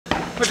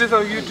put this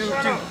on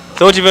YouTube too.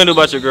 So what you gonna do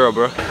about your girl,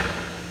 bro?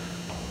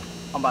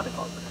 I'm about to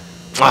call her.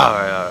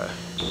 Alright.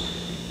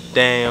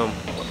 Damn.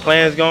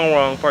 Plans gone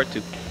wrong, part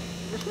 2.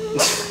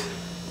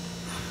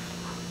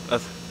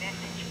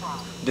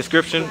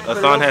 Description,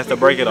 Asans has to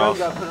break it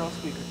off.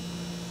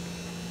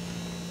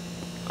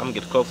 I'm gonna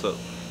get a close up.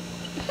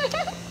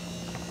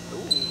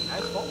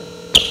 Nice phone.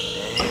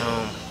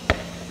 Damn.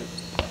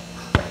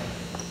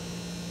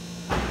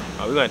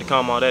 Oh, we gonna have to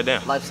calm all that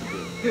down. Life's a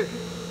bitch.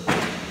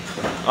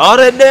 All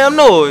that damn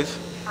noise.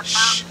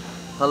 Shh.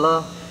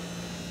 Hello?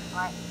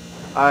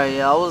 Alright,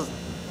 yeah,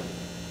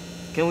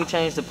 can we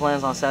change the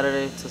plans on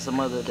Saturday to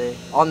some other day?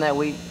 On that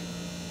week?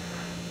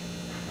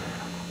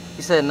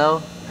 You said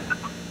no?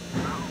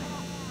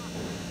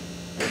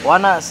 Why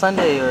not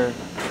Sunday or?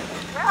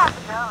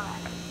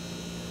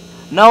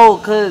 No,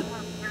 cause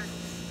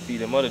See,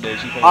 them other days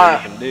she finna go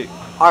get some dick.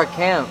 Our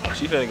camp.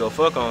 She finna go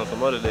fuck on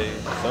some other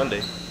days.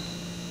 Sunday.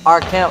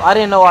 Our camp. I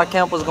didn't know our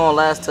camp was gonna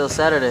last till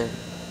Saturday.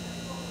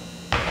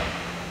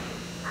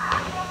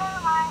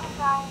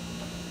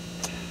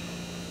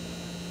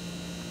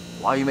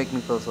 Why you make me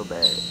feel so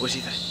bad? What'd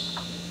she say?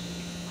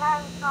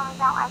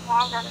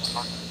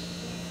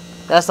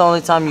 That's the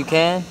only time you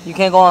can? You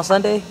can't go on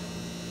Sunday?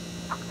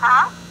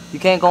 Huh? You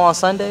can't go on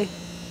Sunday?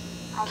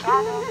 I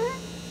got it.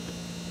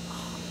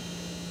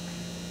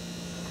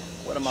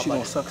 What am I She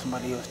gonna suck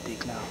somebody else's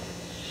dick now.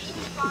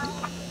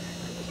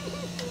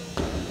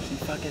 She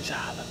fucking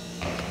Charlotte.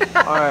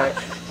 Alright.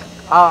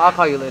 I'll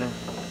call you later.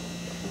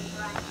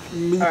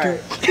 Me too.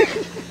 Alright.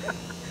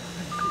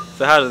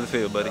 So how does it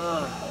feel, buddy?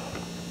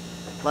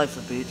 Life's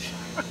a bitch.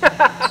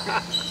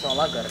 That's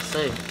all I gotta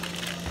say.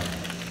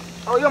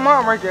 Oh, your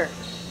mom right there.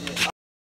 Yeah.